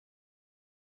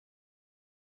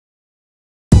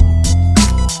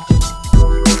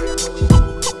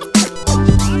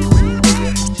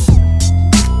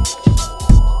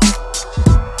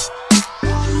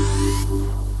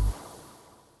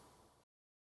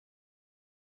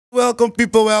Welcome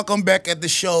people, welcome back at the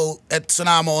show at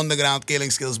Zonamo Underground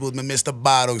Killing Skills Booth met Mr.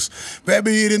 Baaarrunggsss. We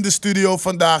hebben hier in de studio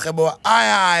vandaag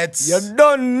Ayya Ites. You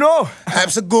don't know. Hij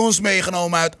heeft zijn goons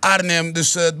meegenomen uit Arnhem,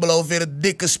 dus het belooft weer een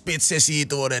dikke Spitsessie hier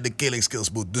te worden in de Killing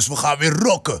Skills Booth. Dus we gaan weer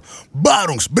rocken.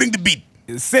 Baaarrunggsss, bring the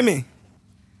beat. Simmy.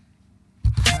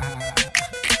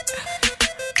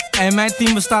 Hey, mijn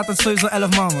team bestaat uit sowieso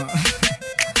 11 man, man.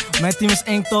 Mijn team is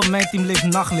één top, mijn team leeft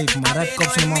nachtleven, man. Red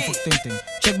Cops en de man voor Tinting.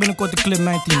 Check binnenkort de clip,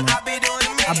 mijn team, man.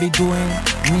 I be doing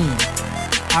me.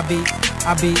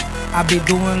 I be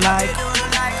doing like.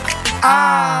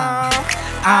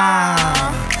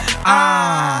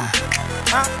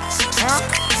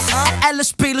 Elle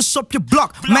spelers op je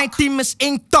blok, mijn team is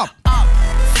één top.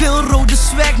 Veel rode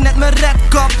swag, net mijn red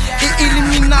cup. In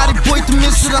Illuminati boy,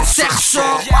 tenminste dat zegt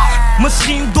zo.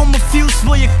 Misschien domme views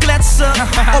wil je kletsen.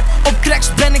 Op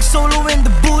tracks ben ik solo in de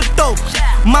boot ook.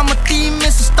 Maar mijn team is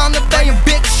een standaard bij een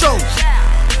big show.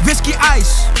 Whisky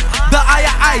Ice, de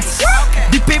Ayya Ites.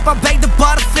 Die paper bij de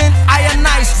bar vindt Ayya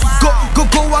nice.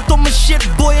 Go out on mijn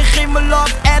shit boy en geef me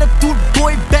love. Attitude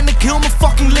boy, ben ik heel mijn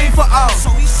fucking leven al.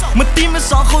 Mijn team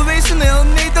is al geweest in heel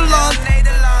Nederland.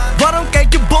 Waarom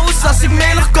kijk je boos als ik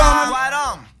melig kom?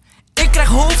 Ik krijg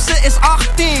hoofdse is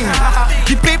 18.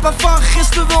 Die paper van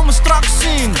gisteren wil me straks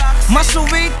zien. Maar zo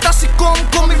weet als ik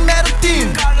kom ik met een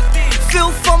team.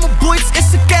 Veel van mijn boys is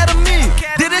academy.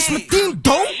 Dit is mijn team,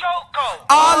 doe.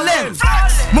 All in.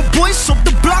 Mijn boys op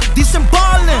de blok, die zijn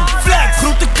ballen. Flex.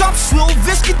 Grote kaps, wil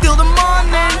whisky till the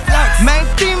morning.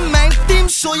 Mijn team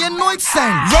zal je nooit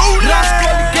zijn.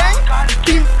 RassKullygang,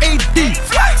 team AD.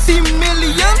 10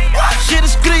 million, shit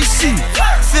is crazy.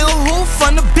 Veel hoofd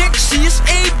van de big, she is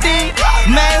 18.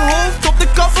 Mijn hoofd op de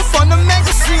cover van de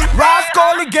magazine.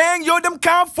 RassKullygang, yo, them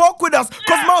can't fuck with us.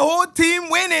 Cause my whole team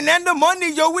winning and the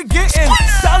money, yo, we getting.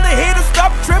 Tell the haters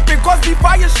stop tripping, cause we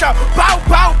fire shot. Pow,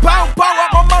 pow, pow, pow,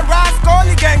 I'm on my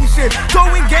RassKullygang shit.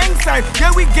 Showing gang sign,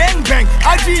 yeah, we gang bang.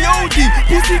 IGOD,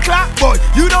 pussy clap boy,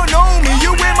 you don't know me,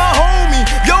 you with my homie.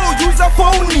 Yo, you's a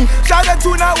phony. Shout out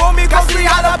to Naomi, cause we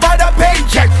all about the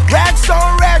paycheck. Racks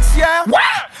on racks, yeah.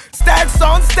 Stacks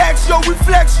on stacks, yo, we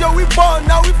flex, yo, we ball,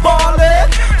 now we ballin'.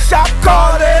 Shop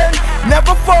calling,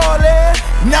 never falling.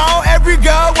 Now every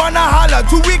girl wanna holler,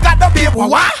 till we got the people,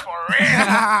 what?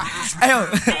 Hey yo,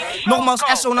 nogmaals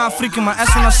SO naar Afrika, man.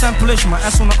 SO naar Samplage, man.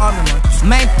 SO naar Arnhem, man.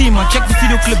 Mijn team, man. Check de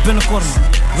videoclip binnenkort, man.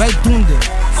 Wij doen dit.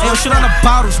 Hey yo, shout out naar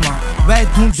Baaarrunggsss, man. Wij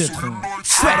doen dit gewoon.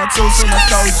 Shout out sowieso naar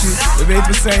Touwtje. Je weet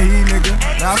we zijn hier, nigga.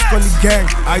 RassKullygang,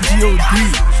 IGOD.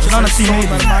 Shout out naar Team,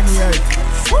 maar dat maakt niet uit.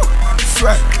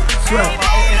 Swag.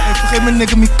 Vergeet me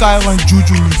nigga Mikael en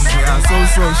Juju niet. Ja,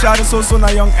 sowieso. Shout out sowieso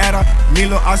naar Young Era,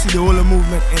 Milo, Assi, de hele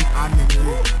movement in Arnhem.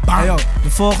 Hey yo, de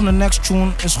volgende next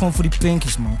tune is gewoon voor die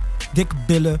pinkies, man. Dikke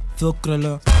billen, veel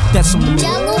krullen, tats om de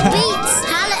middel. Jungle Beats,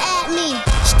 holla at me.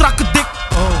 Strakke dik,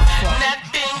 oh fuck. Net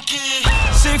pinky.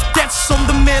 Ze heeft tats om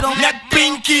de middel. Net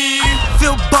pinky.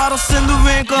 Veel bottles in de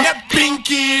winkel. Net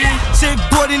pinky. Ze heeft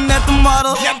body net een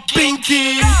model. Net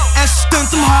pinky. En ze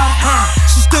stunt hem hard.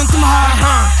 Ze stunt hem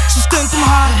hard. Ze stunt hem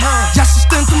hard. Ja, ze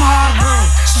stunt hem hard.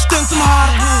 Ze stunt hem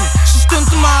hard. Ze stunt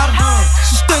hem hard.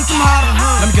 Ze stunt hem hard.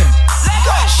 Let me get it.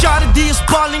 Shawty die is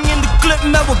balling in de club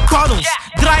met wat bottles.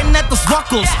 Draai net als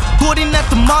wakkels, body net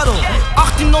de model.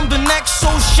 18 om de nek, so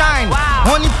shine.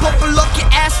 Honey poppen, lock je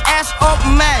ass op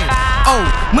mij.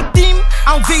 Oh, mijn team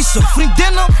aanwezig,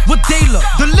 vriendinnen, we delen.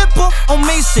 De lippen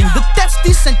amazing, de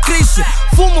testies zijn crazy.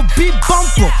 Voel me beat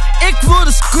bumpen, ik wil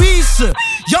de squeezen.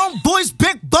 Young boys,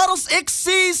 big bottles, ik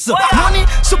zie ze. Money,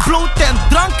 ze bloot en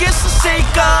drank is ze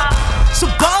zeker. Ze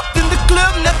balt in de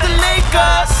club net de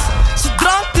Lakers. Ze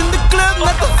drankt in de club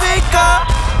net de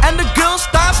faker. En de girls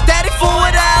staan steady for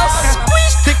what else.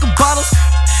 Squeeze, dikke bottles,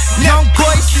 young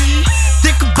boys.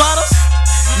 Dikke bottles,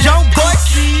 young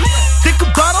boys. Dikke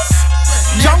bottles,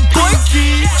 young boys.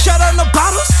 Shout out naar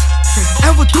Baaarrunggsss.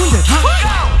 En we doen dit,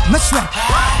 met swag.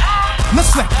 Met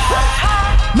swag.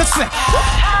 Met swag.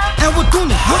 En we doen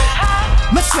dit,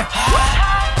 met swag.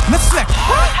 Met swag.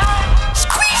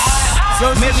 Squeeze.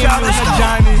 Zo shout out naar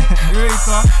Johnny. Je weet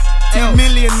toch? 10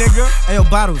 million, nigga. Hey yo,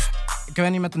 Baaarrunggsss. Ik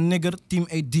ben niet met een nigger, team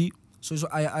AD. Sowieso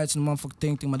Ayya Ites en de man fucking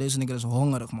Tinting, maar deze nigger is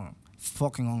hongerig, man.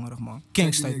 Fucking hongerig, man.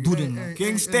 Kingstay, doe dit, man.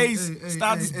 King Stays,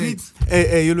 status beat.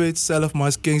 Hey, jullie weten zelf,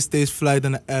 man. King Stays Flight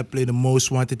en de Airplay, the most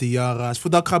wanted in Yara's.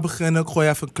 Voordat ik ga beginnen, ik gooi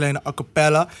even een kleine a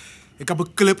cappella. Ik heb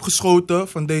een clip geschoten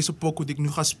van deze pokoe die ik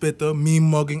nu ga spitten. Me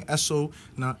mugging SO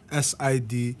naar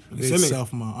SID. Weet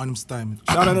zelf man, Arnhem Stijmen.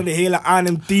 Shout-out naar de hele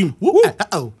Arnhem team.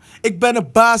 Ik ben een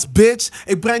baas, bitch.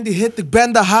 Ik breng die hit, ik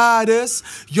ben de hardest.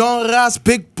 Young Ras,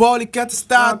 big ball, ik heb de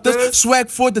status. Swag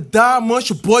voor de dames,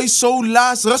 je boy is zo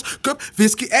Lazarus. Cup,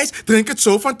 whisky, ijs, drink het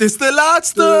zo van het is de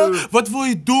laatste. Wat wil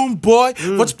je doen, boy?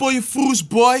 Wat speel je vroes,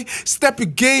 boy? Step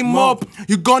je game up,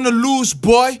 you gonna lose,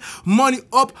 boy. Money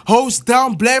up, hoes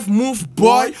down, blijf move,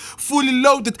 boy. Fully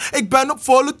loaded, ik ben op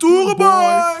volle toeren,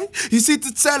 boy. Je ziet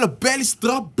het zelf, belly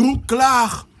strap, broek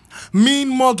klaar.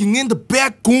 Mean mugging in de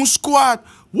back, goon squad.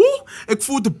 Woe, ik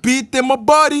voel de beat in mijn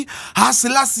body.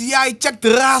 Haselassie, ja, je check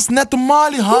de raas, net de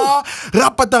Mali, ha.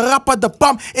 Rappa da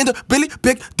pam, in de Billy,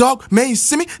 big dog, man, you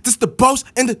see me? Het is de boss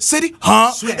in the city,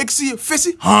 ha. Ik zie je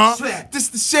visie, ha. Het is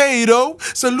de Shadow,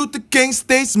 salute the king,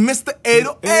 steeds Mr.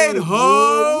 808,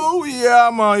 ho. Ja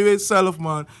man, je weet zelf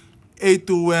man.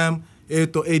 A2M.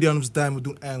 Edianums Dime, we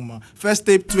doen eng man. Fast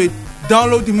tape 2,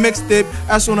 download die mixtape.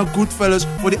 En zo naar Goodfellas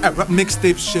voor die rap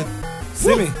mixtape shit.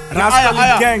 Silly,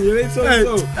 RassKullygang, je weet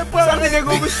sowieso. Zeg niet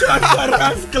over shot van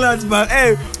RassKullygang, man.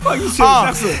 Hey, fuck je shit,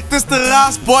 zeg zo. Het is de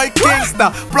Raasboy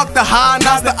Kingsta. Plak de H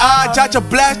naast de A, Jaja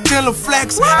blast, chillen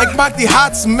flex. Ik maak die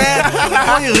hats man,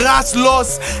 van je raas los.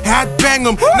 Headbang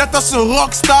hem, net als een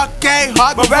rockstar,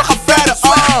 keihard, maar we gaan verder.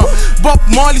 Bob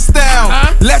Marley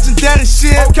style, legendary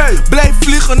shit. Blijf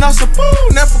vliegen als een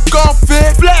never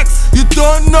conflict. Flex, you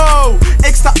don't know,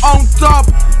 ik sta on top.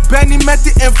 Ben niet met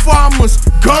die informers,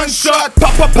 gunshot.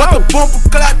 Wat een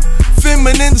bompenklap, vind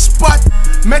me in de spot.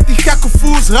 Met die gekke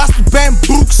voels, raast bij een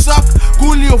broekzak.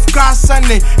 Jullie of Casa,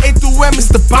 nee, A2M is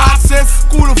de basis.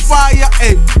 Coole fire,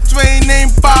 ey, 2 in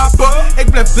 1 papen.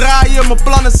 Ik blijf draaien, mijn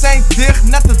plannen zijn dicht.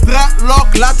 Net de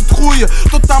draadlock, laat het groeien.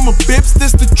 Tot aan mijn pips, dit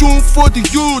is de tune voor de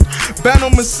youth. Ben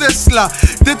op mijn Sisla,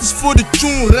 dit is voor de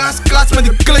tune. RassKullygang met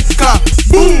die klikklak,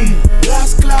 boom.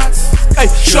 RassKullygang, ey,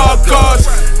 shortcuts.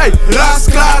 Ey,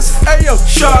 RassKullygang, ey yo,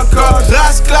 shortcuts.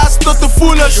 RassKullygang tot de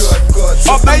voelers.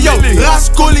 Op ey yo,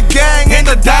 RassKullygang in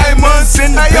de diamonds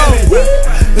in de yo.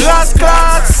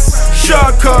 RassKullygang,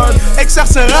 shortcut. Ik zeg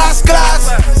ze RassKullygang,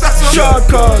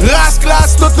 shortcut. RassKullygang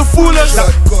tot de voelers.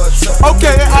 Oké,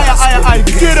 ayya,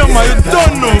 get him man, you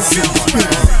don't know.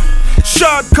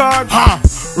 Shortcut,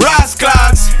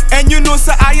 RassKullygang. En you know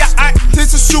ze Ayya Ites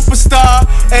is een superstar.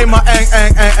 Ey maar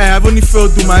eng, hij wil niet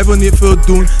veel doen, maar hij wil niet veel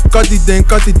doen. Cut die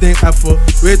ding even.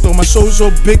 Weet toch, maar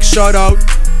sowieso big shout out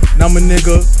naar mijn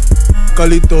nigga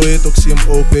Kalito, weet ook, zie hem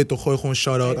ook, weet toch, gooi gewoon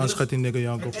shout-out, anders gaat die nigga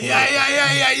janken. Ja,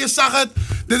 je zag het.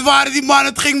 Dit waren die mannen,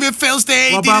 het ging weer veel te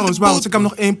heet. Maar Baaarrunggsss, ik heb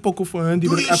nog 1 pokoe voor hun, die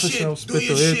wil ik even snel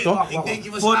spitten, weet toch? Ik denk je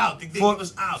was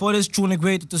out, Voor deze tune, ik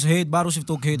weet het is heet, Baaarrunggsss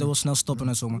heeft ook heet, hij wil snel stoppen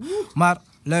en zo man. Maar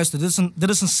luister, dit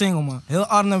is een single man. Heel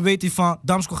Arnhem weet hij van,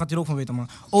 Damsko gaat hier ook van weten man.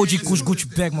 OG Kush Gucci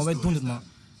Bag man, wij doen dit man.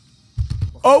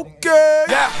 Oké.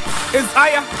 Ja, is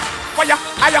Ayya. Fire,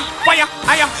 Ayya, fire,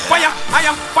 Ayya, fire,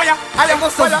 Ayya, fire, Ayya,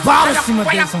 was een Baaarrunggsss met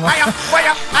deze man.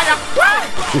 Fire, Ayya.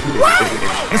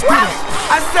 Let's do this.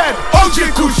 I said, OG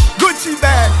Kush, Gucci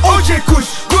bag. OG Kush,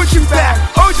 Gucci bag.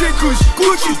 OG Kush,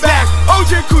 Gucci bag.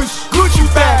 OG Kush, Gucci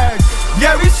bag.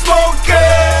 Yeah, we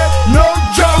smoking, no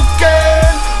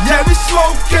joking. Yeah, we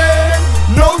smoking,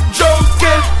 no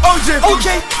joking. OG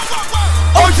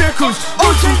Kush,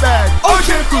 OG bag. OG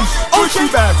Kush,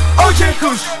 OG bag. OG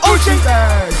Kush, OG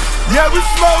bag. Yeah, we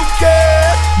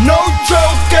smoking, no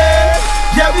joking.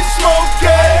 Yeah, we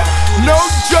smoking, no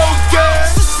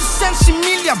joking. Sensi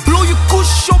Milia, blow je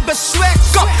kush op bij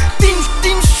swag.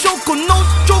 Team choco, no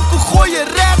choco, gooi je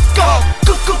red.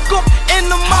 Kop in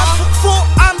de maat, vol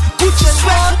aan Gucci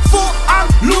swag. Vol aan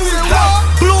Louis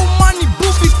Blue money,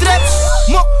 boofy traps.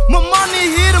 Mijn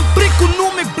money hier een prikkel,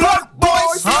 noem ik Black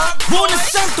Boys. Woon in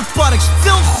Centerparks,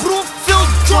 veel groen, veel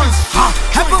joints.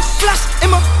 Heb een fles in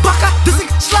mijn bakka, dus ik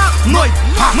slaap nooit.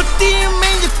 Mijn team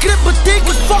in je crib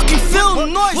betekent fucking veel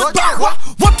noise.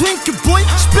 Wat drink je boy?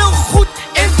 Speel goed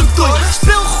in de toy.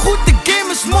 Speel goed, de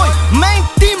game is mooi. Mijn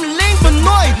team leent me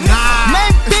nooit.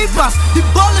 Mijn papers, die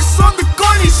bal is zonder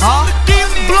collies.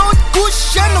 Blow het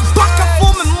kush en een bakka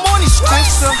vol met money.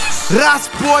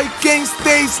 Raasboy, King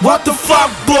States, what the fuck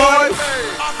boy?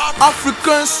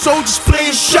 African soldiers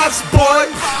spraying shots boy.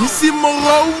 Je ziet me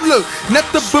rollen, net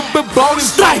de bouwing.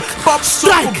 Strike, pop,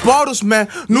 strike, bottles man,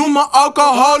 noem me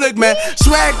alcoholic man.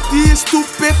 Swag die is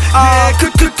stupid,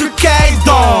 kijk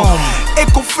dan. Ik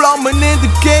kom vlammen in de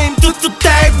game, tot de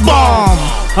tijdbom.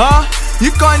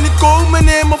 Je kan niet komen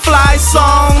in mijn fly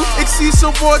song. Ik zie ze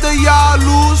worden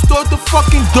jaloers door de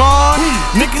fucking dawn.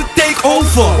 Nigger take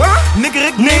over, nigger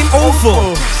ik neem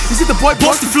over. Je ziet de boy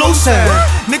Boss die flow zijn.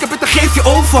 Nigga, bitte geef je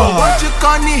over. Want je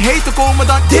kan niet heten komen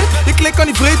dan dit. Je klik kan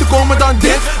niet vreten komen dan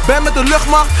dit. Ben met de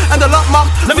luchtmacht en de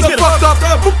landmacht. Let me get fucked up.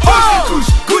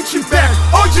 Gucci bag,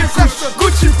 OG Kush,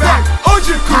 Gucci bag, OG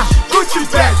Kush, Gucci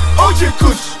bag, OG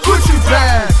Kush, Gucci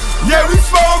bag. Yeah, we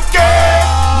smoking,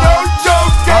 no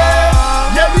joking.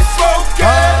 Yeah, we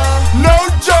smoking, no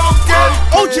joking.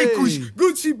 OG Kush,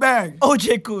 Gucci bag.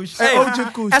 OJ Kush. Hey,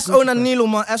 OJ Kush. SO naar Nilo,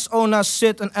 man. SO naar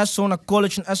Sid en SO naar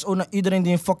College en SO naar iedereen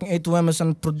die in fucking A2M is en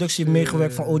de productie heeft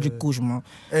meegewerkt van OJ Kush, man.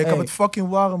 Ik heb het fucking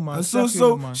warm, man.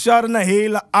 Zo, shout-out naar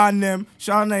hele Arnhem,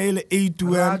 shout-out naar hele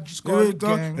A2M. Je weet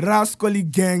toch?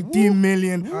 RassKullygang, 10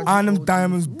 Million, Arnhem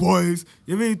Diamonds Boys.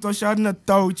 Je weet toch? Shout-out naar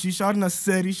Touchy, shout-out naar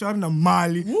Seri, shout-out naar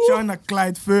Mali, shout-out naar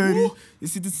Clyde Furry. Je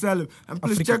ziet het zelf. En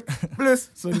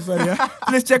sorry, hè.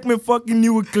 Plus check mijn fucking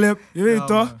nieuwe clip. Je weet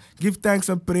toch? Give thanks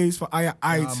and praise voor Ayya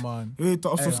Ites. Je weet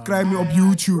toch? Of subscribe me op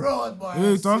YouTube. Je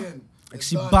weet toch? Ik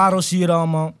zie Baros hier al,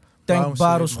 man. Thank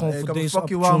Baros gewoon voor deze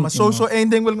opportunity, maar sowieso één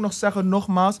ding wil ik nog zeggen,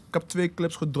 nogmaals. Ik heb 2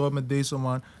 clips gedropt met deze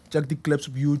man. Check die clips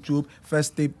op YouTube.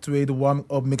 Fast Tape 2, de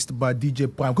warming up, mixed by DJ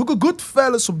Prime. Good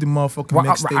fellas op die motherfucking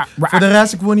mixtape. Voor de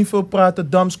rest, ik wil niet veel praten.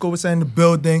 Damsko, we zijn in de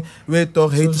building. Weet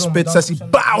toch, heet de Spitsessie.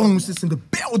 Baaarrunggsss is in de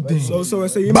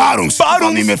building. Baaarrunggsss. Ik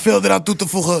kan niet meer veel eraan toe te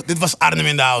voegen. Dit was Arnhem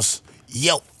in de house.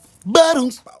 Yo.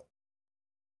 Baaarrunggsss.